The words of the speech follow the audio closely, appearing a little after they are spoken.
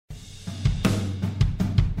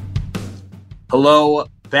Hello,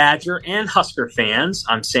 Badger and Husker fans.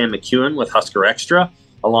 I'm Sam McEwen with Husker Extra,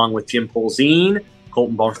 along with Jim Polzine,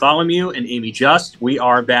 Colton Bartholomew, and Amy Just. We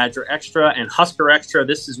are Badger Extra and Husker Extra.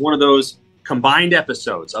 This is one of those combined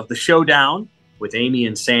episodes of the Showdown with Amy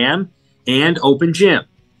and Sam and Open Gym.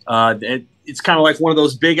 It's kind of like one of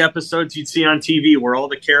those big episodes you'd see on TV where all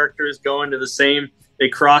the characters go into the same, they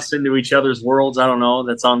cross into each other's worlds. I don't know.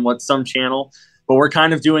 That's on some channel. But we're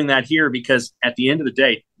kind of doing that here because at the end of the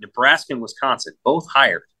day, Nebraska and Wisconsin both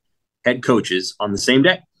hired head coaches on the same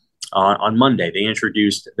day. On Monday, they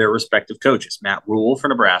introduced their respective coaches, Matt Rhule for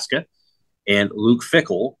Nebraska and Luke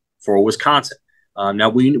Fickell for Wisconsin. Now,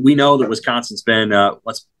 we know that Wisconsin's been,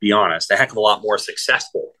 let's be honest, a heck of a lot more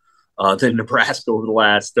successful than Nebraska over the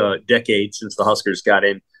last decade since the Huskers got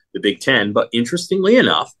in the Big Ten. But interestingly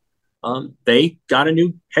enough, they got a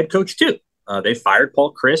new head coach too. They fired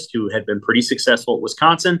Paul Chryst, who had been pretty successful at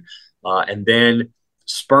Wisconsin, and then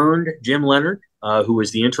spurned Jim Leonhard, who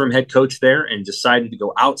was the interim head coach there, and decided to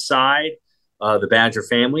go outside the Badger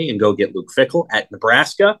family and go get Luke Fickell at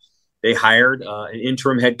Nebraska. They hired an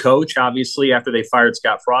interim head coach, obviously, after they fired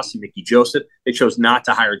Scott Frost and Mickey Joseph. They chose not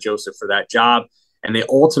to hire Joseph for that job, and they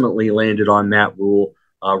ultimately landed on Matt Rhule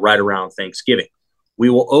right around Thanksgiving. We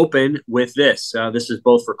will open with this. This is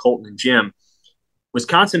both for Colton and Jim.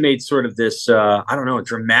 Wisconsin made sort of this,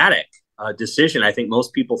 dramatic decision. I think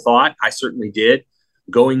most people thought, I certainly did,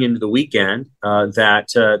 going into the weekend,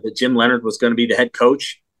 that Jim Leonhard was going to be the head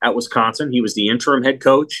coach at Wisconsin. He was the interim head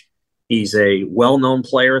coach. He's a well-known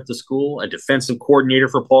player at the school, a defensive coordinator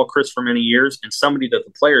for Paul Chryst for many years, and somebody that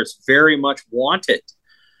the players very much wanted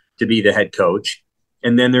to be the head coach.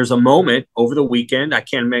 And then there's a moment over the weekend, I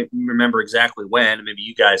can't remember exactly when, maybe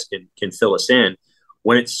you guys can fill us in,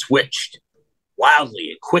 when it switched wildly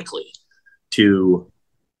and quickly to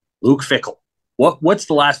Luke Fickell. What's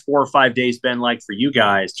the last 4 or 5 days been like for you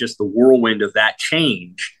guys, just the whirlwind of that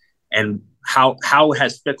change, and how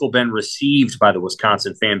has Fickell been received by the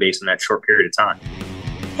Wisconsin fan base in that short period of time?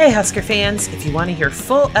 Hey, Husker fans, if you want to hear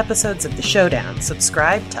full episodes of The Showdown,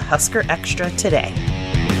 subscribe to Husker Extra today.